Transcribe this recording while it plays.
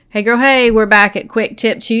Hey girl, hey, we're back at Quick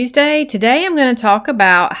Tip Tuesday. Today I'm going to talk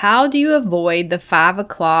about how do you avoid the 5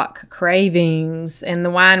 o'clock cravings and the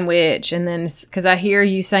wine witch. And then, because I hear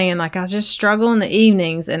you saying like, I just struggle in the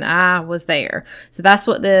evenings, and I was there. So that's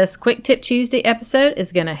what this Quick Tip Tuesday episode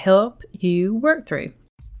is going to help you work through.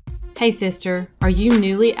 Hey sister, are you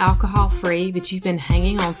newly alcohol free but you've been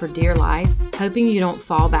hanging on for dear life, hoping you don't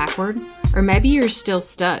fall backward? Or maybe you're still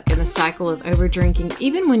stuck in the cycle of overdrinking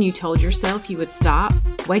even when you told yourself you would stop?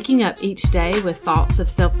 Waking up each day with thoughts of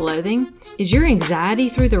self-loathing? Is your anxiety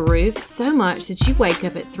through the roof so much that you wake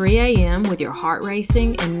up at 3 a.m. with your heart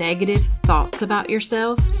racing and negative thoughts about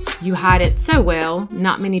yourself? You hide it so well,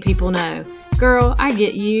 not many people know. Girl, I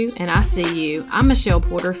get you and I see you. I'm Michelle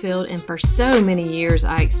Porterfield, and for so many years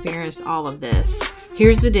I experienced all of this.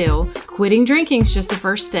 Here's the deal. Quitting drinking is just the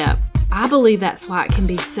first step. I believe that's why it can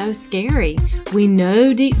be so scary. We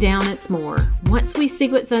know deep down it's more. Once we see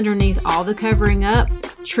what's underneath all the covering up,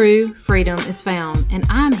 true freedom is found, and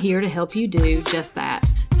I'm here to help you do just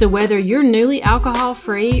that. So whether you're newly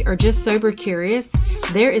alcohol-free or just sober curious,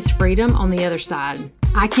 there is freedom on the other side.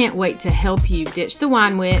 I can't wait to help you ditch the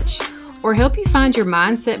wine witch, or help you find your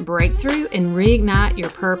mindset breakthrough and reignite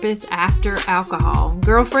your purpose after alcohol.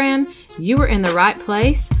 Girlfriend, you are in the right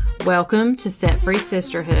place. Welcome to Set Free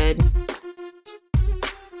Sisterhood.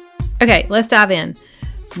 Okay, let's dive in.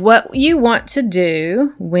 What you want to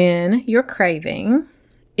do when you're craving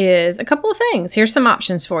is a couple of things. Here's some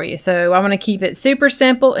options for you. So I want to keep it super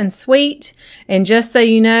simple and sweet. And just so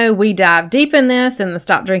you know, we dive deep in this in the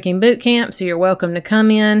Stop Drinking Bootcamp. So you're welcome to come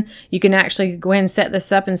in. You can actually go ahead and set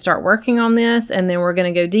this up and start working on this. And then we're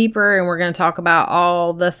going to go deeper and we're going to talk about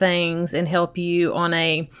all the things and help you on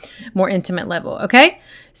a more intimate level. Okay.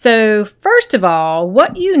 So first of all,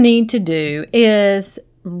 what you need to do is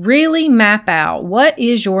really map out what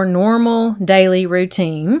is your normal daily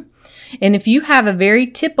routine. And if you have a very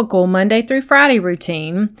typical Monday through Friday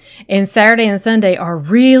routine and Saturday and Sunday are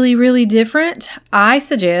really, really different, I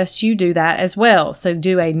suggest you do that as well. So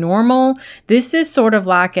do a normal, this is sort of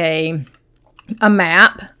like a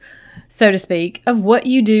map, so to speak, of what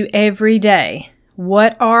you do every day.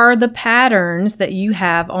 What are the patterns that you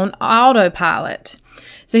have on autopilot?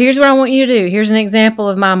 So here's what I want you to do. Here's an example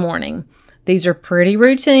of my morning. These are pretty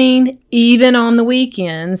routine, even on the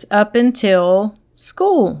weekends up until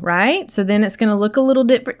school, right? So then it's going to look a little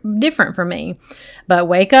different for me. But I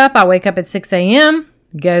wake up at 6 a.m.,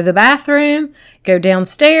 go to the bathroom, go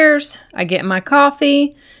downstairs, I get my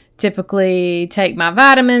coffee, typically take my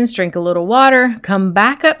vitamins, drink a little water, come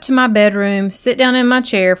back up to my bedroom, sit down in my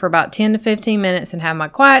chair for about 10 to 15 minutes and have my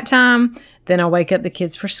quiet time. Then I wake up the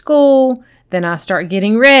kids for school. Then I start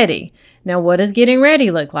getting ready. Now, what does getting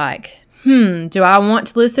ready look like? Do I want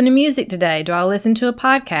to listen to music today? Do I listen to a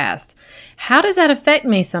podcast? How does that affect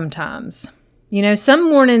me sometimes? You know, some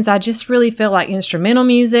mornings I just really feel like instrumental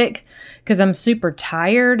music because I'm super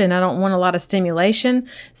tired and I don't want a lot of stimulation.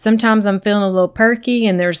 Sometimes I'm feeling a little perky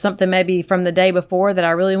and there's something maybe from the day before that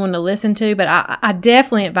I really want to listen to. But I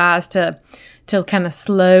definitely advise to kind of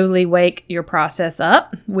slowly wake your process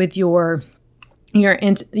up with your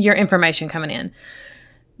information coming in.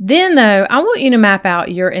 Then, though, I want you to map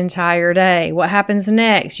out your entire day. What happens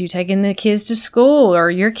next? You taking the kids to school, or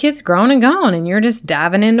your kid's grown and gone and you're just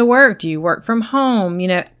diving into work. Do you work from home? You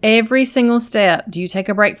know, every single step. Do you take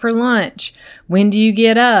a break for lunch? When do you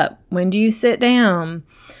get up? When do you sit down?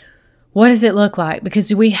 What does it look like?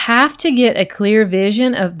 Because we have to get a clear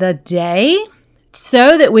vision of the day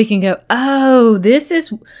so that we can go, oh, this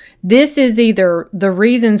is either the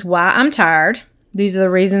reasons why I'm tired. These are the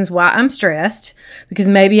reasons why I'm stressed, because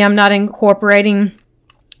maybe I'm not incorporating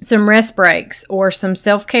some rest breaks or some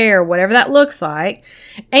self-care, whatever that looks like.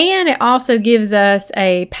 And it also gives us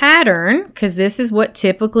a pattern, because this is what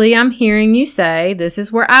typically I'm hearing you say. This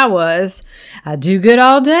is where I was. I do good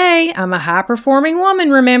all day. I'm a high-performing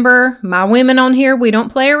woman, remember. My women on here, we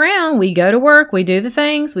don't play around. We go to work. We do the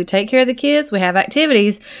things. We take care of the kids. We have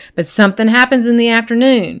activities. But something happens in the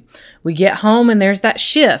afternoon. We get home and there's that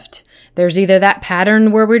shift. There's either that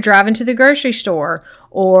pattern where we're driving to the grocery store,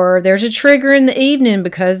 or there's a trigger in the evening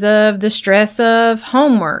because of the stress of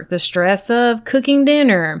homework, the stress of cooking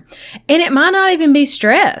dinner. And it might not even be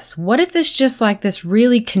stress. What if it's just like this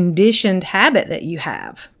really conditioned habit that you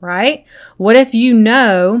have, right? What if you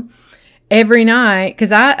know every night,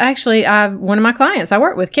 because one of my clients I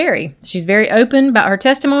work with, Carrie, she's very open about her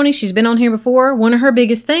testimony. She's been on here before. One of her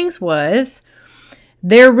biggest things was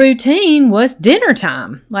their routine was dinner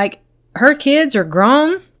time. Like, her kids are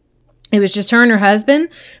grown. It was just her and her husband,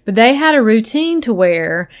 but they had a routine to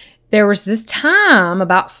where there was this time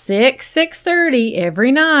about 6:30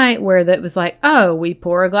 every night where that was like, oh, we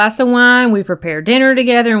pour a glass of wine, we prepare dinner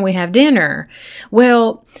together, and we have dinner.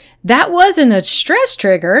 Well, that wasn't a stress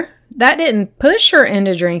trigger. That didn't push her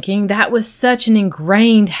into drinking. That was such an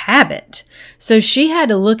ingrained habit. So she had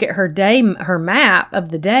to look at her day, her map of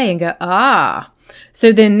the day, and go,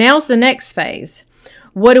 So then now's the next phase.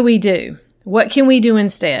 What do we do? What can we do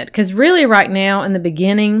instead? Because really right now in the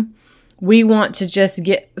beginning, we want to just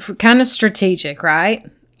get kind of strategic, right?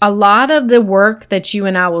 A lot of the work that you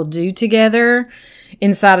and I will do together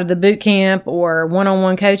inside of the boot camp or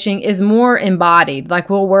one-on-one coaching is more embodied. Like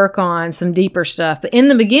we'll work on some deeper stuff. But in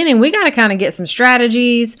the beginning, we got to kind of get some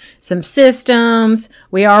strategies, some systems.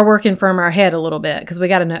 We are working from our head a little bit because we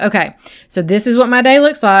got to know, okay, so this is what my day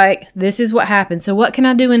looks like. This is what happens. So what can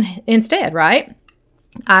I do instead, right?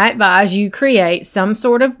 I advise you create some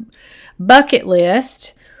sort of bucket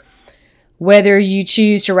list. Whether you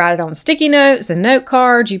choose to write it on sticky notes and note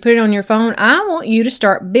cards, you put it on your phone, I want you to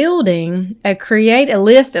start create a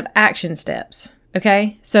list of action steps.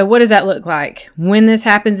 Okay. So what does that look like? When this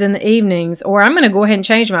happens in the evenings, or I'm going to go ahead and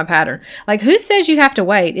change my pattern. Like who says you have to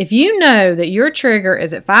wait? If you know that your trigger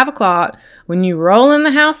is at 5 o'clock when you roll in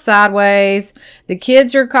the house sideways, the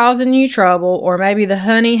kids are causing you trouble, or maybe the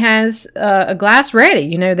honey has a glass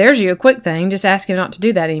ready, there's you a quick thing. Just ask him not to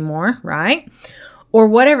do that anymore. Right. Or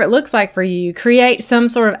whatever it looks like for you, create some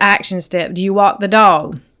sort of action step. Do you walk the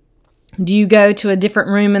dog? Do you go to a different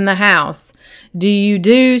room in the house? Do you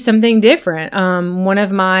do something different? One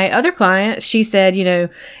of my other clients, she said,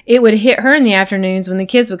 it would hit her in the afternoons when the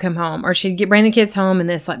kids would come home, or she'd bring the kids home and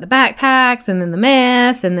this like the backpacks and then the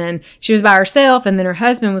mess, and then she was by herself and then her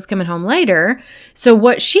husband was coming home later. So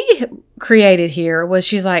what she created here was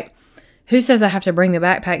she's like, who says I have to bring the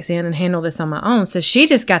backpacks in and handle this on my own? So she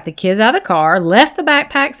just got the kids out of the car, left the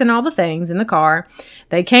backpacks and all the things in the car.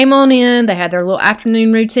 They came on in. They had their little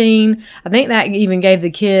afternoon routine. I think that even gave the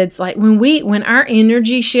kids, like when our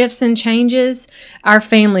energy shifts and changes, our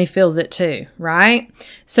family feels it too, right?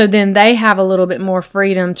 So then they have a little bit more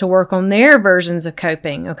freedom to work on their versions of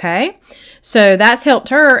coping, okay? So that's helped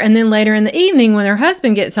her. And then later in the evening when her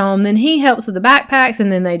husband gets home, then he helps with the backpacks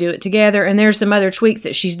and then they do it together. And there's some other tweaks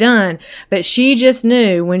that she's done. But she just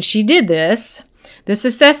knew when she did this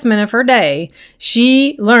assessment of her day,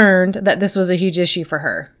 she learned that this was a huge issue for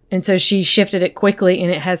her. And so she shifted it quickly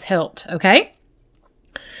and it has helped. Okay.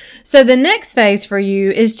 So the next phase for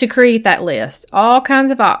you is to create that list, all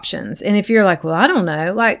kinds of options. And if you're like, well, I don't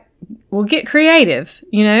know, well, get creative,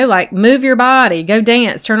 like move your body, go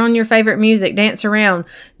dance, turn on your favorite music, dance around,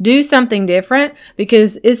 do something different,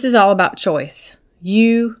 because this is all about choice.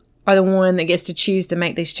 You are the one that gets to choose to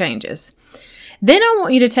make these changes. Then I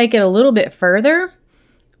want you to take it a little bit further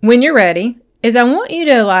when you're ready, is I want you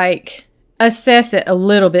to assess it a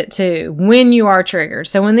little bit too when you are triggered.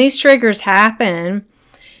 So when these triggers happen,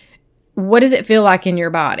 what does it feel like in your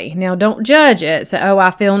body? Now, don't judge it. So,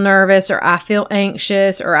 I feel nervous, or I feel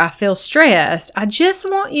anxious, or I feel stressed. I just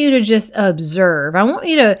want you to just observe. I want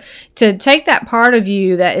you to take that part of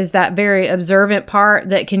you that is that very observant part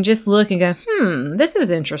that can just look and go, this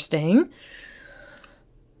is interesting.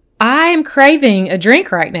 I am craving a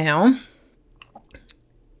drink right now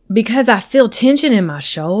because I feel tension in my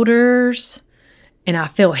shoulders. And I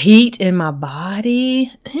feel heat in my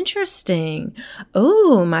body. Interesting.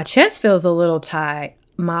 Oh, my chest feels a little tight.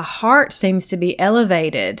 My heart seems to be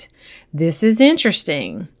elevated. This is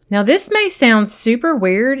interesting. Now, this may sound super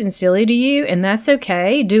weird and silly to you, and that's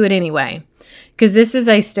okay. Do it anyway, because this is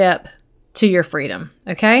a step to your freedom,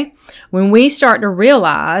 okay? When we start to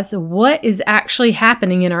realize what is actually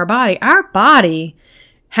happening in our body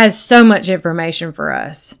has so much information for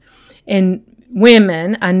us. And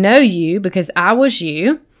women, I know you because I was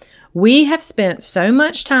you. We have spent so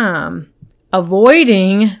much time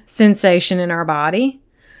avoiding sensation in our body,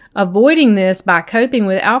 avoiding this by coping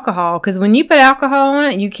with alcohol. Because when you put alcohol on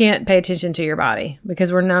it, you can't pay attention to your body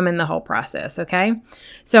because we're numbing the whole process, okay?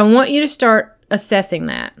 So I want you to start assessing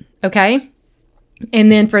that, okay? And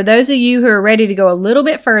then for those of you who are ready to go a little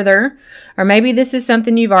bit further, or maybe this is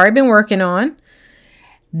something you've already been working on,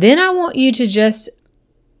 then I want you to just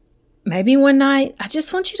maybe one night, I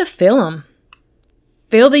just want you to feel them.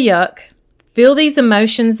 Feel the yuck. Feel these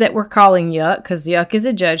emotions that we're calling yuck, because yuck is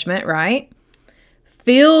a judgment, right?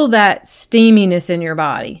 Feel that steaminess in your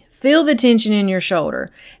body. Feel the tension in your shoulder.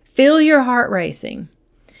 Feel your heart racing.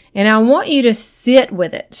 And I want you to sit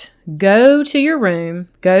with it. Go to your room.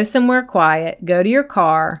 Go somewhere quiet. Go to your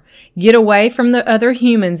car. Get away from the other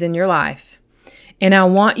humans in your life. And I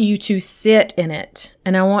want you to sit in it.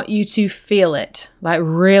 And I want you to feel it.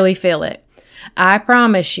 Really feel it. I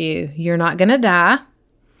promise you, you're not going to die.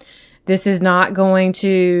 This is not going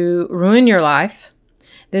to ruin your life.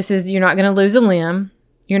 You're not going to lose a limb.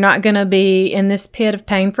 You're not going to be in this pit of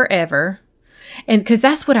pain forever. And because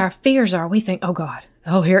that's what our fears are. We think, oh God,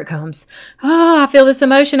 oh, here it comes. Oh, I feel this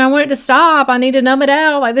emotion. I want it to stop. I need to numb it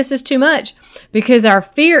out. Like, this is too much. Because our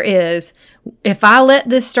fear is, if I let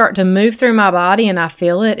this start to move through my body and I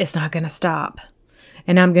feel it, it's not going to stop.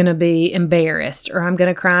 And I'm going to be embarrassed, or I'm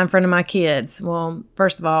going to cry in front of my kids. Well,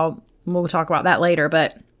 first of all, we'll talk about that later,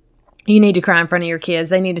 but you need to cry in front of your kids.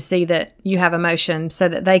 They need to see that you have emotion so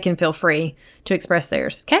that they can feel free to express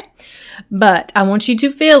theirs. Okay? But I want you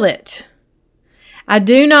to feel it. I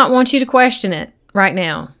do not want you to question it right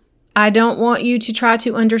now. I don't want you to try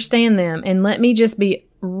to understand them. And let me just be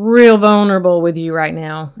real vulnerable with you right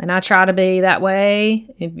now. And I try to be that way.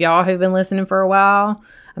 If y'all who've been listening for a while,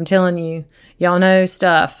 I'm telling you, y'all know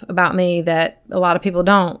stuff about me that a lot of people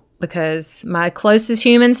don't, because my closest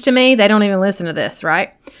humans to me, they don't even listen to this,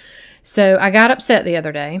 right? So I got upset the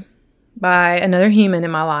other day by another human in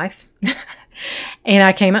my life. And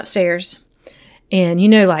I came upstairs and,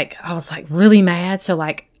 I was really mad. So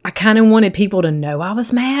I kind of wanted people to know I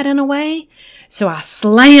was mad in a way. So I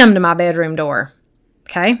slammed my bedroom door.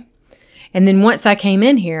 Okay. And then once I came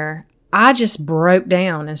in here, I just broke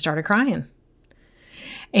down and started crying.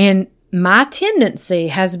 And my tendency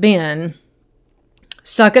has been,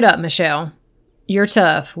 suck it up, Michelle. You're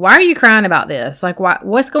tough. Why are you crying about this?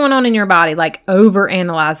 What's going on in your body? Over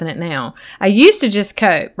analyzing it now. I used to just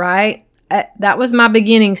cope, right? That was my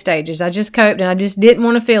beginning stages. I just coped and I just didn't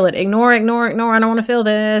want to feel it. Ignore. I don't want to feel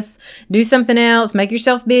this. Do something else. Make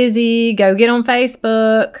yourself busy. Go get on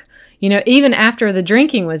Facebook. Even after the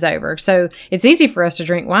drinking was over. So it's easy for us to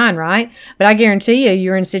drink wine, right? But I guarantee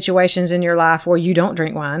you're in situations in your life where you don't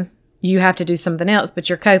drink wine. You have to do something else, but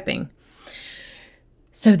you're coping.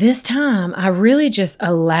 So this time, I really just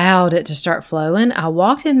allowed it to start flowing. I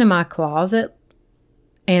walked into my closet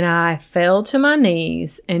and I fell to my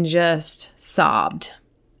knees and just sobbed.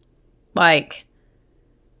 Like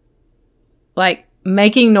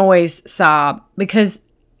making noise sob, because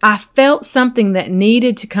I felt something that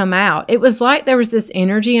needed to come out. It was like there was this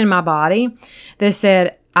energy in my body that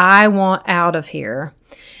said, I want out of here.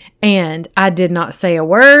 And I did not say a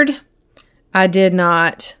word. I did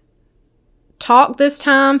not talk this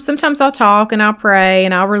time. Sometimes I'll talk and I'll pray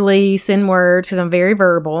and I'll release in words because I'm very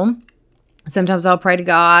verbal. Sometimes I'll pray to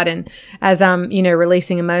God, and as I'm,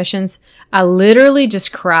 releasing emotions, I literally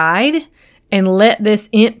just cried and let this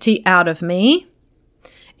empty out of me.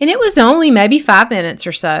 And it was only maybe 5 minutes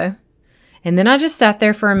or so. And then I just sat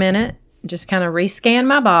there for a minute, just kind of rescanned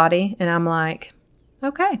my body, and I'm like,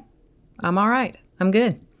 okay, I'm all right. I'm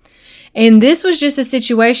good. And this was just a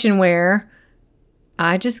situation where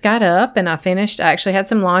I just got up and I finished. I actually had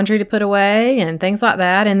some laundry to put away and things like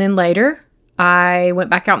that. And then later I went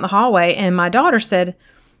back out in the hallway and my daughter said,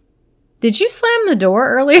 did you slam the door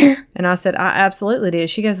earlier? And I said, I absolutely did.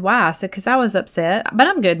 She goes, why? I said, because I was upset, but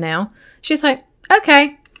I'm good now. She's like,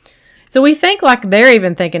 okay. So we think they're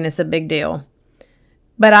even thinking it's a big deal.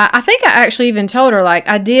 But I think I actually even told her,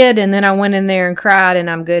 I did, and then I went in there and cried, and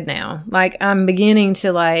I'm good now. I'm beginning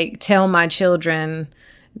to, tell my children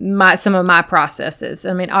some of my processes.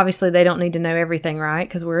 I mean, obviously, they don't need to know everything, right?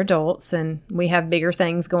 Because we're adults, and we have bigger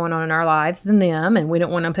things going on in our lives than them, and we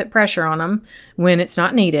don't want to put pressure on them when it's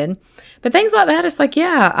not needed. But things like that, it's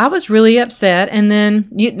yeah, I was really upset, and then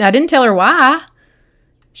I didn't tell her why.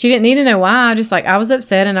 She didn't need to know why. Just I was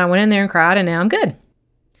upset, and I went in there and cried, and now I'm good.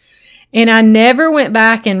 And I never went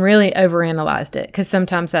back and really overanalyzed it, because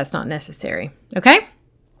sometimes that's not necessary. Okay?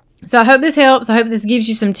 So I hope this helps. I hope this gives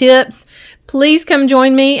you some tips. Please come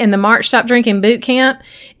join me in the March Stop Drinking Boot Camp.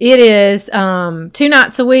 It is 2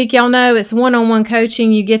 nights a week. Y'all know it's one-on-one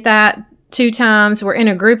coaching. You get that 2 times. We're in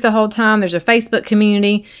a group the whole time. There's a Facebook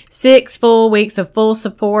community. 6 full weeks of full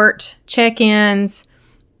support, check-ins.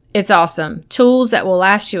 It's awesome. Tools that will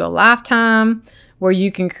last you a lifetime, where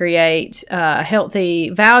you can create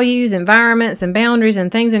healthy values, environments, and boundaries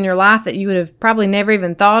and things in your life that you would have probably never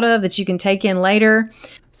even thought of that you can take in later.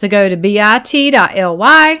 So go to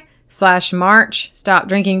bit.ly/March Stop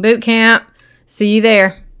Drinking Boot Camp. See you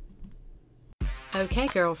there. Okay,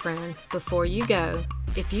 girlfriend, before you go,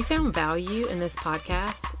 if you found value in this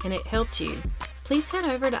podcast and it helped you, please head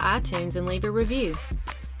over to iTunes and leave a review.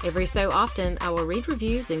 Every so often, I will read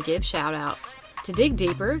reviews and give shout outs. To dig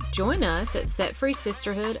deeper, join us at Set Free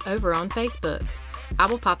Sisterhood over on Facebook. I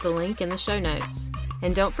will pop the link in the show notes.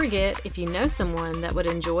 And don't forget, if you know someone that would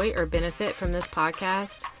enjoy or benefit from this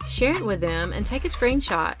podcast, share it with them and take a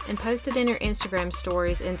screenshot and post it in your Instagram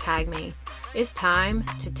stories and tag me. It's time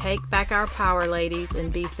to take back our power, ladies,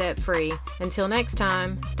 and be set free. Until next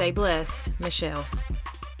time, stay blessed. Michelle.